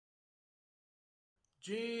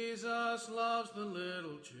Jesus loves the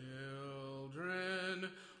little children,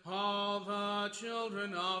 all the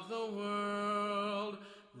children of the world.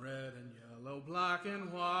 Red and yellow, black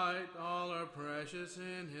and white, all are precious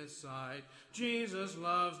in his sight. Jesus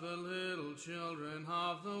loves the little children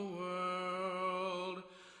of the world.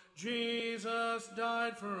 Jesus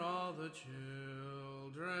died for all the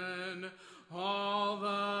children, all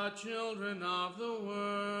the children of the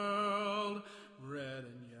world. Red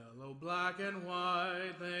and yellow, black and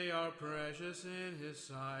white, they are precious in his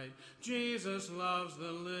sight. Jesus loves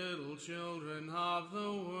the little children of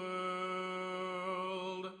the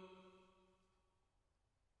world.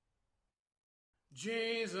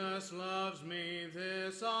 Jesus loves me,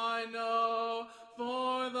 this I know,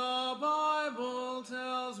 for the Bible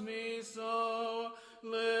tells me so.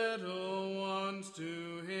 Little ones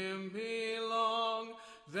to him belong,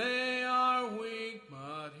 they are weak,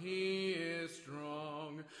 but he is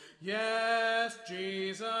strong. Yes,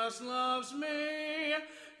 Jesus loves me.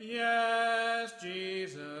 Yes,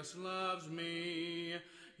 Jesus loves me.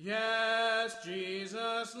 Yes,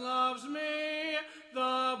 Jesus loves me.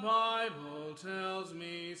 The Bible tells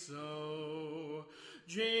me so.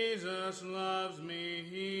 Jesus loves me,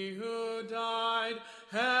 he who died,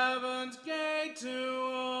 heaven's gate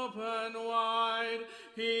to open wide.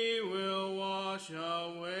 He will wash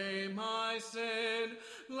away my sin.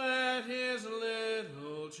 Let his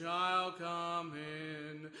little child come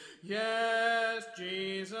in. Yes,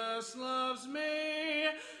 Jesus loves me.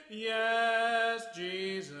 Yes,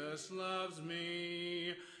 Jesus loves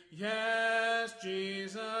me. Yes,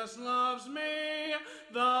 Jesus loves me.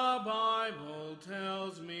 The Bible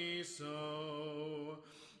tells me so.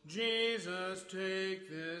 Jesus, take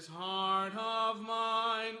this heart of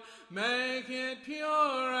mine, make it pure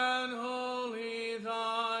and wholly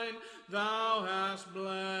thine. Thou hast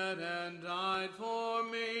bled and died for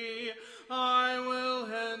me, I will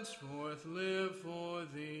henceforth live for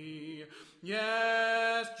thee.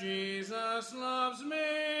 Yes, Jesus loves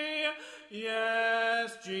me.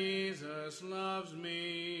 Yes, Jesus loves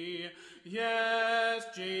me. Yes,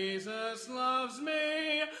 Jesus loves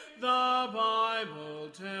me. The Bible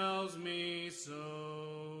tells me so.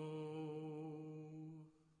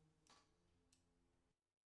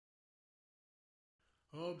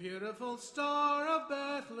 O beautiful star of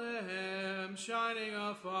Bethlehem, shining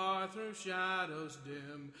afar through shadows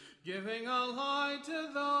dim, giving a light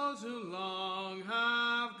to those who long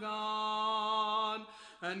have gone,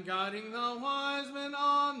 and guiding the wise men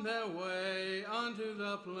on their way unto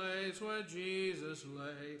the place where Jesus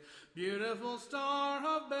lay. Beautiful star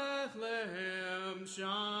of Bethlehem,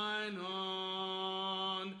 shine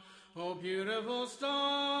on. O beautiful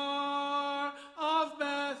star of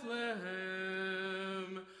Bethlehem,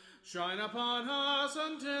 shine upon us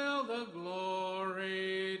until the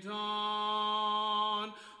glory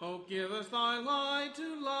dawn. O give us thy light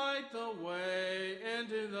to light the way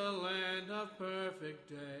into the land of perfect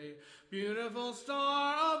day. Beautiful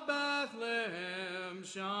star of Bethlehem,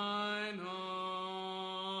 shine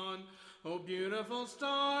on. O beautiful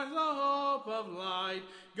star, the hope of light,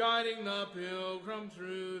 guiding the pilgrim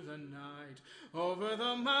through the night, over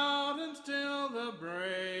the mountains till the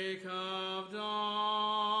break of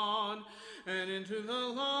dawn. And into the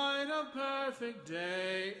light of perfect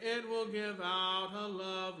day it will give out a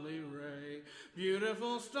lovely ray.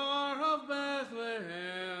 Beautiful star of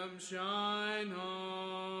Bethlehem, shine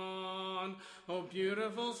on. O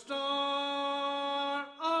beautiful star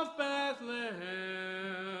of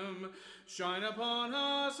Bethlehem, shine upon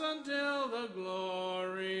us until the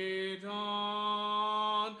glory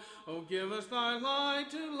dawn. O give us thy light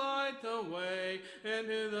to light the way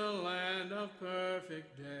into the land of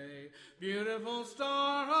perfect day. Beautiful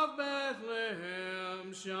star of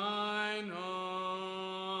Bethlehem, shine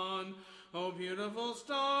on. O beautiful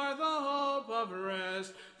star, the hope of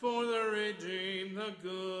rest for the redeemed, the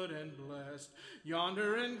good and blessed.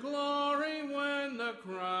 Yonder in glory when the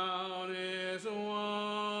crown is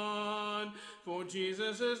won. For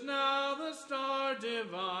Jesus is now the star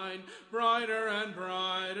divine, brighter and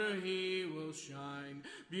brighter he will shine.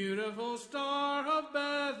 Beautiful star of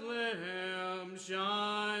Bethlehem,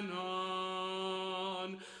 shine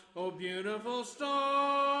on. O beautiful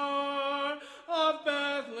star of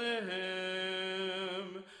Bethlehem,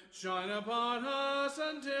 shine upon us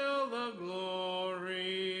until the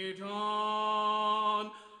glory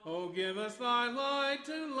dawn. O give us thy light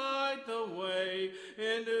to light the way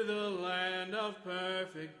into the land of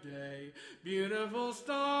perfect day. Beautiful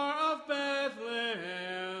star of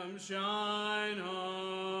Bethlehem, shine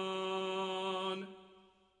on.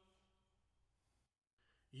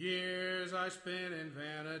 Years I spent in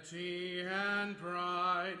vanity and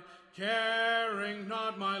pride, caring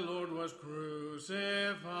not my Lord was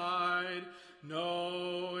crucified,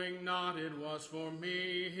 knowing not it was for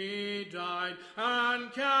me he died on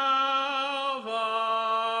Calvary.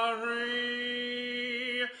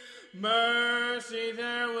 Mercy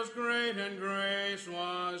there was great and grace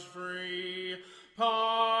was free.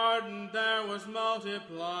 Pardon there was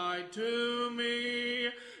multiplied to me.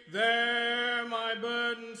 There my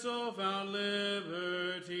burdened soul found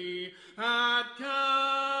liberty at Calvary.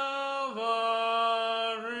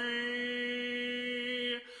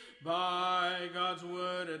 By God's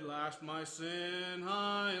word at last my sin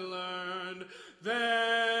I learned.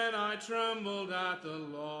 Then I trembled at the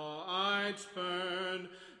law I'd spurned,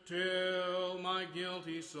 till my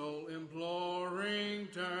guilty soul imploring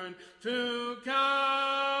turned to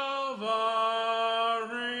Calvary.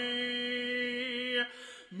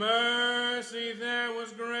 Mercy there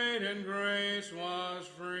was great and grace was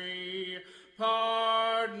free.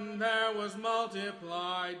 Pardon there was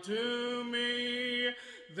multiplied to me.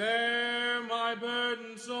 There my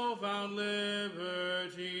burdened soul found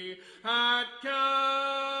liberty at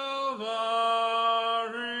Calvary.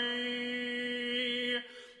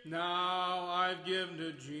 Now I've given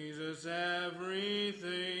to Jesus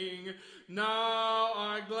everything. Now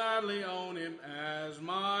I gladly own him as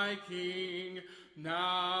my King.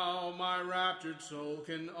 Now my raptured soul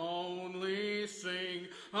can only sing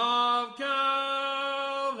of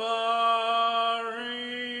Calvary.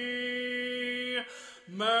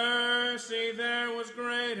 Mercy there was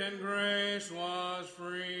great and grace was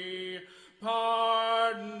free.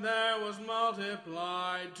 Pardon there was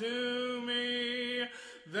multiplied to me.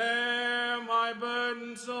 There my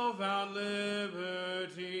burdened soul found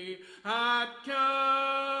liberty at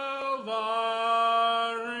Calvary.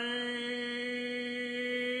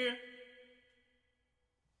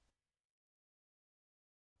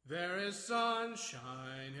 There is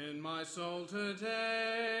sunshine in my soul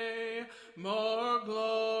today, more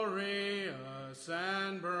glorious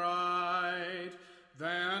and bright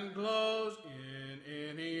than glows in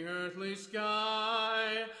any earthly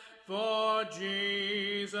sky. For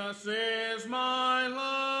Jesus is my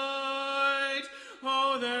light.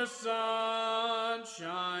 Oh, there's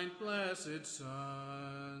sunshine, blessed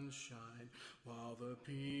sunshine, while the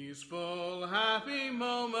peaceful, happy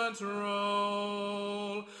moments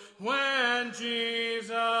roll. When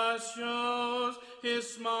Jesus shows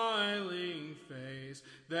his smiling face,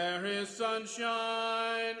 there is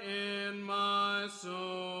sunshine in my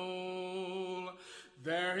soul.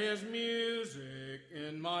 There is music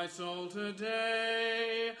in my soul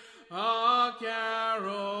today, a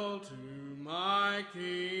carol to my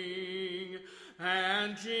King.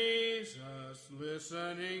 And Jesus,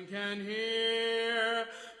 listening, can hear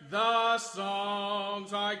the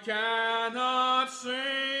songs I cannot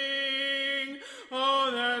sing. Oh,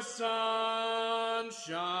 the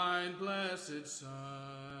sunshine, blessed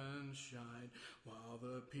sunshine, while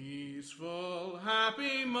the peaceful,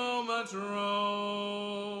 happy moments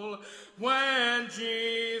roll. When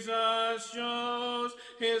Jesus shows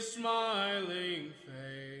his smiling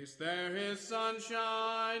face, there is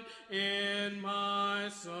sunshine in my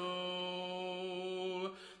soul.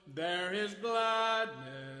 There is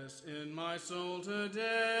gladness in my soul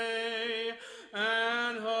today,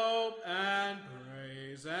 and hope and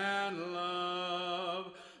praise and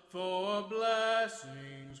love for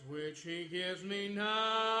blessings which he gives me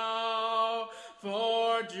now,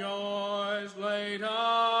 for joys laid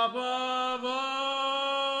up above.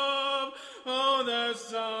 Oh, the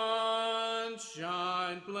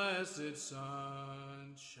sunshine, blessed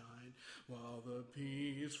sunshine, while the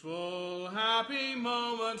peaceful, happy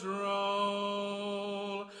moments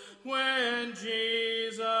roll. When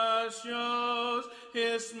Jesus shows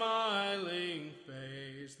his smiling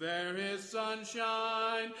face, there is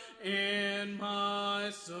sunshine in my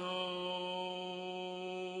soul.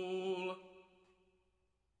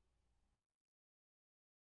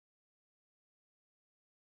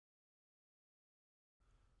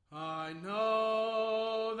 I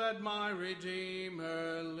know that my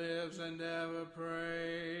Redeemer lives and ever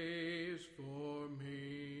prays for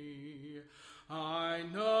me. I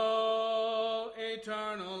know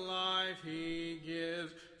eternal life he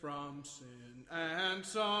gives, from sin and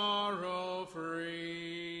sorrow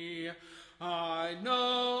free. I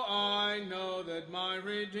know that my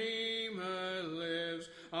Redeemer lives.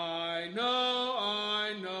 I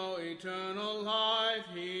know eternal life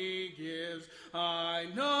he gives. I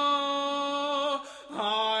know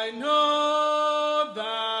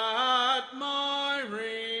that my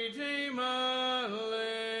Redeemer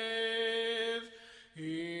lives.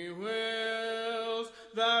 He wills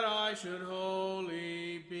that I should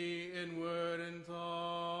wholly be in word and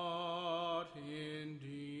thought.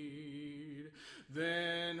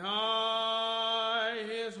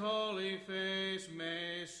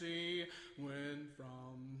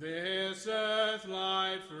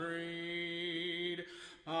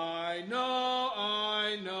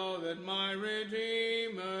 I know that my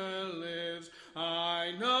Redeemer lives.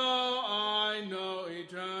 I know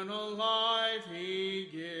eternal life he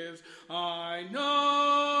gives. I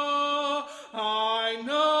know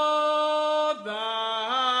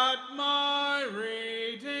that my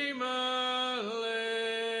Redeemer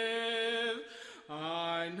lives.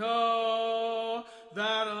 I know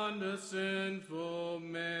that unto sinful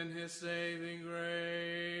men his saving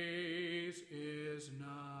grace is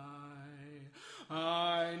nigh.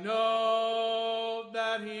 I know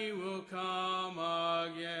that he will come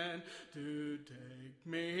again to take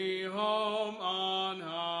me home on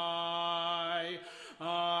high.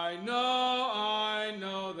 I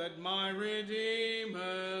know that my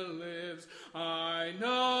Redeemer lives. I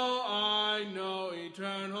know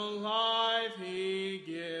eternal life he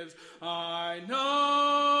gives. I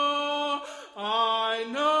know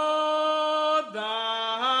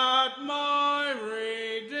that my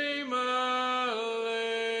Redeemer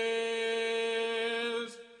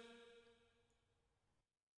lives.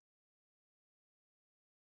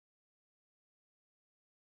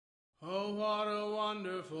 Oh, what a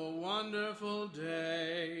wonderful, wonderful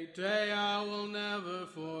day I will never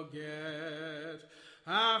forget.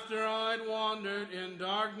 After I'd wandered in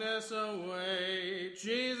darkness away,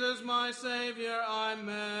 Jesus my Savior I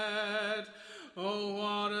met. Oh,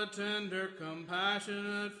 what a tender,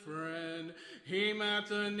 compassionate friend. He met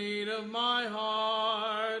the need of my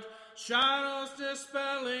heart. Shadows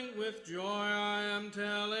dispelling, with joy I am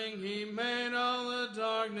telling, he made all the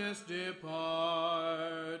darkness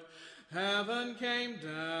depart. Heaven came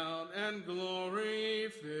down and glory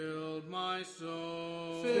filled my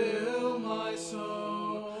soul. Fill my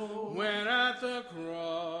soul. When at the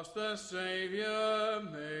cross the Savior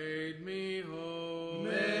made me whole.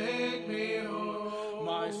 Make me whole.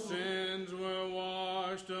 My sins were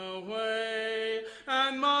washed away,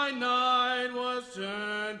 and my night was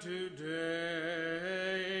turned to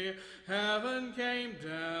day. Heaven came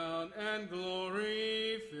down and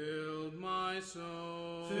glory filled my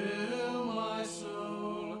soul. Fill my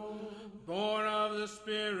soul. Born of the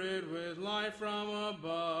Spirit with life from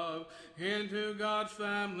above, into God's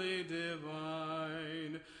family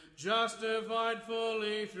divine. Justified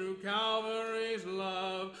fully through Calvary's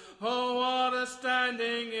love, oh, what a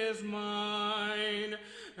standing is mine.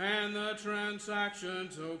 And the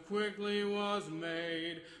transaction so quickly was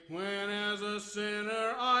made, when as a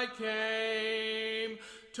sinner I came.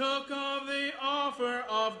 Took of the offer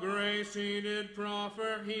of grace he did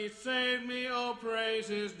proffer, he saved me, oh, praise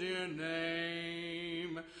his dear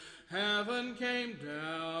name. Heaven came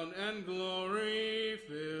down and glory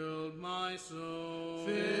filled my soul.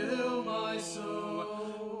 Fill my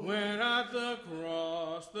soul. When at the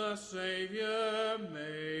cross the Savior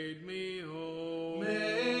made me whole.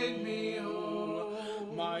 Made me whole.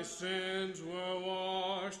 My sins were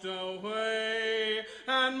washed away,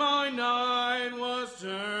 and my night was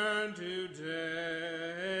turned to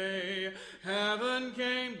day. Heaven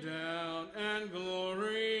came down and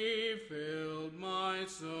glory filled my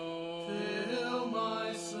soul. Fill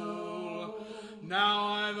my soul. Now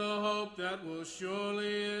I've a hope that will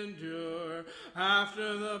surely endure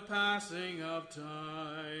after the passing of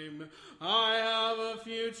time. I have a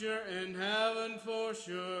future in heaven for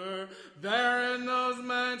sure, there in those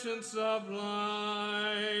mansions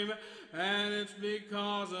sublime. And it's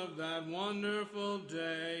because of that wonderful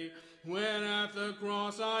day, when at the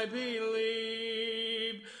cross I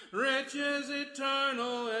believed, riches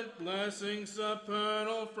eternal and blessings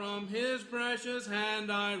supernal from his precious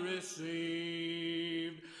hand I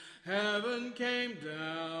received. Heaven came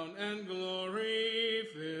down and glory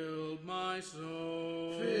filled my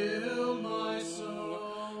soul. Fill my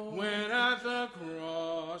soul. When at the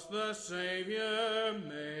cross the Savior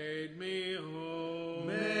made me whole.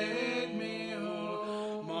 Made me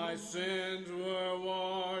whole. My sins were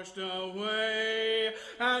washed away,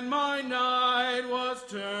 and my night was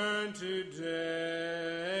turned to day.